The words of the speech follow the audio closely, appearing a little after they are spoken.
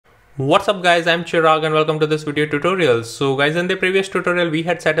What's up guys, I'm Chirag and welcome to this video tutorial. So guys, in the previous tutorial we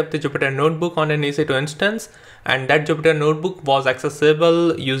had set up the Jupyter notebook on an EC2 instance, and that Jupyter notebook was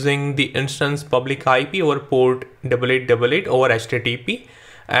accessible using the instance public IP over port 8888 over HTTP.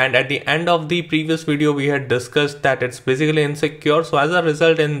 And at the end of the previous video we had discussed that it's basically insecure. So as a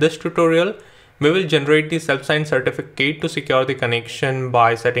result, in this tutorial we will generate the self-signed certificate to secure the connection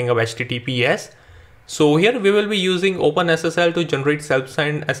by setting up HTTPS. So here we will be using OpenSSL to generate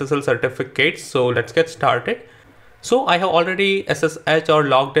self-signed SSL certificates. So let's get started. So I have already SSH or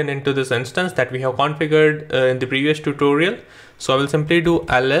logged into this instance that we have configured in the previous tutorial. So I will simply do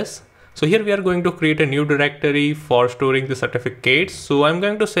ls. So here we are going to create a new directory for storing the certificates. So I'm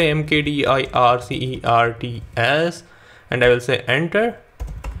going to say mkdircerts and I will say enter.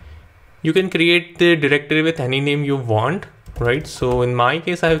 You can create the directory with any name you want. Right, so in my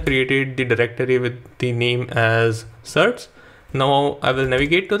case I have created the directory with the name as certs. Now I will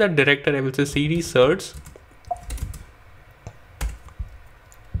navigate to that directory. I will say cd certs.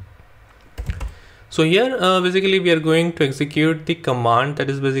 So here basically we are going to execute the command that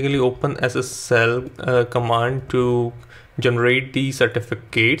is basically OpenSSL command to generate the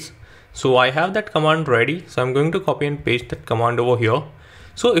certificates. So I have that command ready, so I'm going to copy and paste that command over here.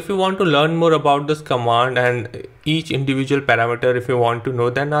 So if you want to learn more about this command and each individual parameter, if you want to know,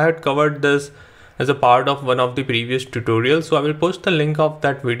 then I had covered this as a part of one of the previous tutorials. So I will post the link of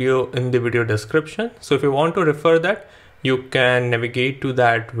that video in the video description. So if you want to refer that, you can navigate to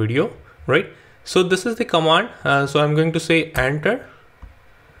that video, right? So this is the command. So I'm going to say enter.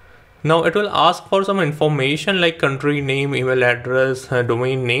 Now it will ask for some information like country name, email address,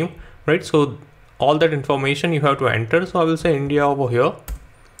 domain name, right? So all that information you have to enter. So I will say India over here.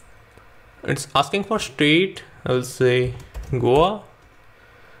 It's asking for state. I will say Goa.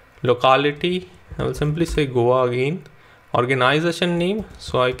 Locality, I will simply say Goa again. Organization name,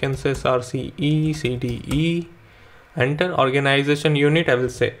 so I can say SRCE, CDE. Enter. Organization unit, I will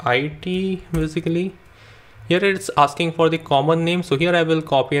say IT basically. Here it's asking for the common name, so here I will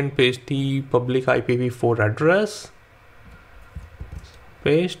copy and paste the public IPv4 address.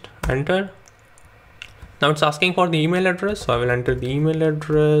 Paste, enter. Now it's asking for the email address, so I will enter the email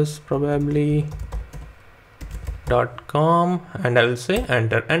address, probably .com, and I will say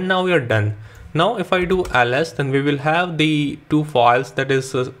enter, and now we are done. Now if I do ls, then we will have the two files, that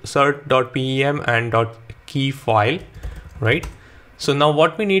is cert.pem and .key file, right? So now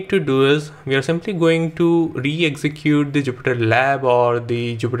what we need to do is we are simply going to re-execute the Jupyter lab or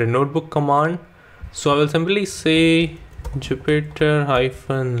the Jupyter notebook command. So I will simply say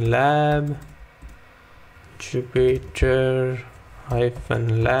Jupyter-lab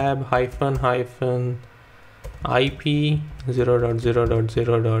Jupyter-lab IP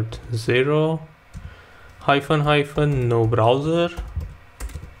 0.0.0.0 no browser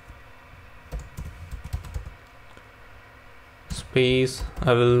space.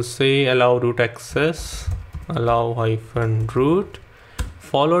 I will say allow root access, allow -root,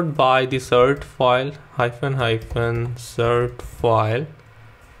 followed by the cert file cert file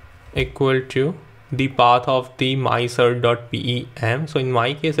equal to the path of the mycert.pem. So in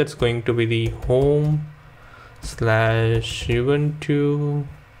my case it's going to be the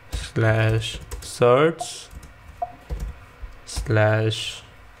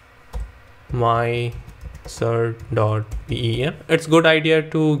It's good idea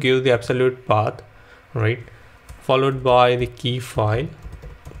to give the absolute path, right? Followed by the key file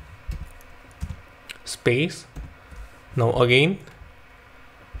space. Now again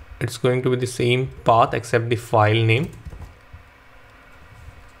it's going to be the same path except the file name.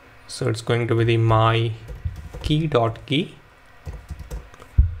 So it's going to be the my_key,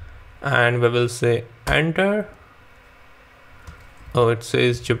 and we will say enter. Oh, it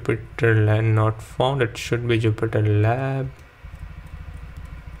says Jupyter LAN not found. It should be Jupyter lab.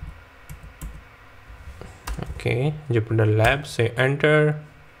 Okay, Jupyter lab, say enter.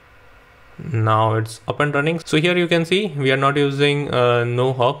 Now it's up and running. So here you can see we are not using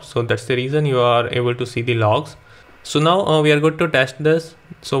no hub, so that's the reason you are able to see the logs. So now we are good to test this.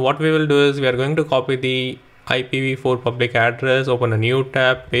 So what we will do is we are going to copy the IPv4 public address, open a new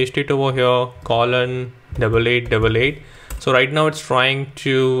tab, paste it over here, :8888. So right now it's trying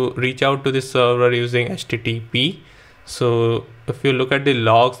to reach out to the server using HTTP. So if you look at the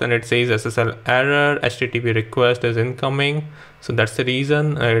logs, then it says SSL error, HTTP request is incoming. So that's the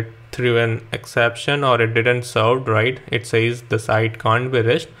reason it threw an exception, or it didn't serve, right? It says the site can't be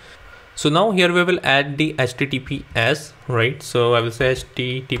reached. So now here we will add the HTTPS, right? So I will say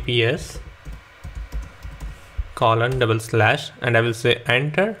HTTPS : and I will say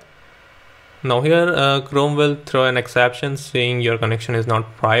enter. Now here Chrome will throw an exception saying your connection is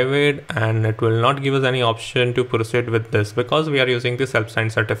not private, and it will not give us any option to proceed with this because we are using the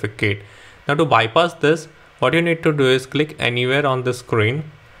self-signed certificate. Now to bypass this, what you need to do is click anywhere on the screen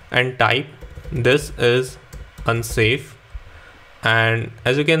and type this is unsafe, and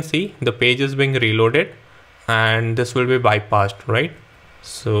as you can see the page is being reloaded and this will be bypassed, right?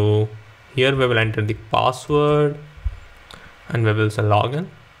 So here we will enter the password and we will say login.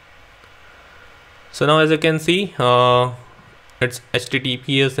 So now as you can see it's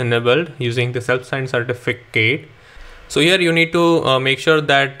HTTPS enabled using the self-signed certificate. So here you need to make sure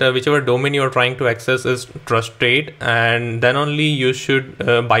that whichever domain you are trying to access is trusted, and then only you should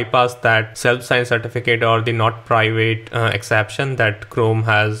bypass that self-signed certificate or the not private exception that Chrome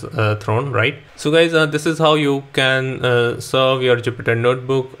has thrown, right? So guys, this is how you can serve your Jupyter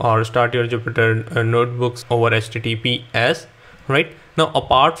notebook or start your Jupyter notebooks over HTTPS, right? Now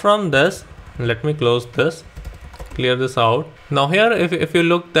apart from this, let me close this, clear this out. Now here if you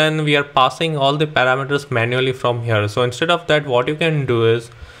look, then we are passing all the parameters manually from here. So instead of that, what you can do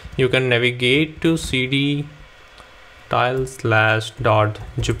is you can navigate to cd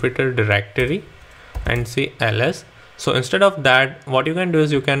tile/.jupyter directory and say ls. So instead of that, what you can do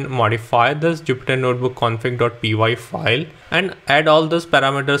is you can modify this Jupyter notebook config.py file and add all those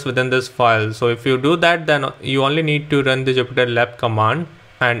parameters within this file. So if you do that, then you only need to run the Jupyter lab command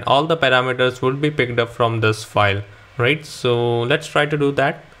and all the parameters will be picked up from this file, right? So let's try to do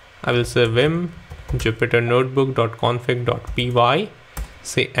that. I will say vim jupyter notebook.config.py,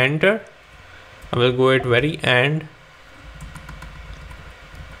 say enter. I will go at very end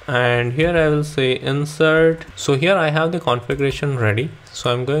and here I will say insert. So here I have the configuration ready,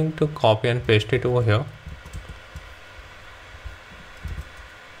 so I'm going to copy and paste it over here.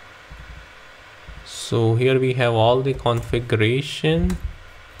 So here we have all the configuration.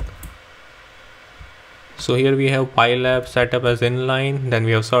 So here we have PyLab setup as inline, then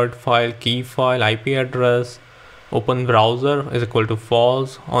we have cert file, key file, IP address, open browser is equal to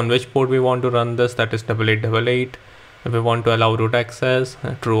false, on which port we want to run this, that is 8888. If we want to allow root access,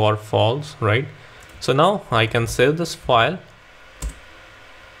 true or false, right? So now I can save this file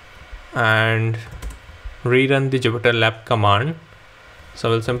and rerun the Jupyter lab command. So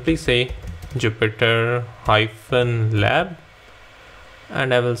I will simply say Jupyter-lab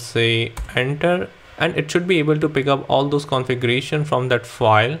and I will say enter, and it should be able to pick up all those configuration from that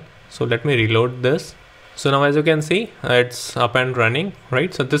file. So let me reload this. So now as you can see, it's up and running,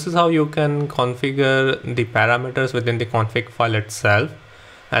 right? So this is how you can configure the parameters within the config file itself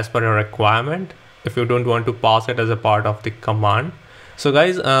as per your requirement if you don't want to pass it as a part of the command. So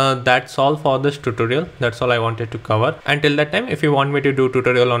guys, that's all for this tutorial. That's all I wanted to cover. Until that time, if you want me to do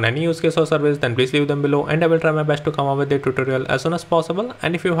tutorial on any use case or service, then please leave them below and I will try my best to come up with a tutorial as soon as possible.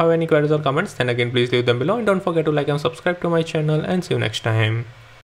 And if you have any queries or comments, then again please leave them below and don't forget to like and subscribe to my channel, and see you next time.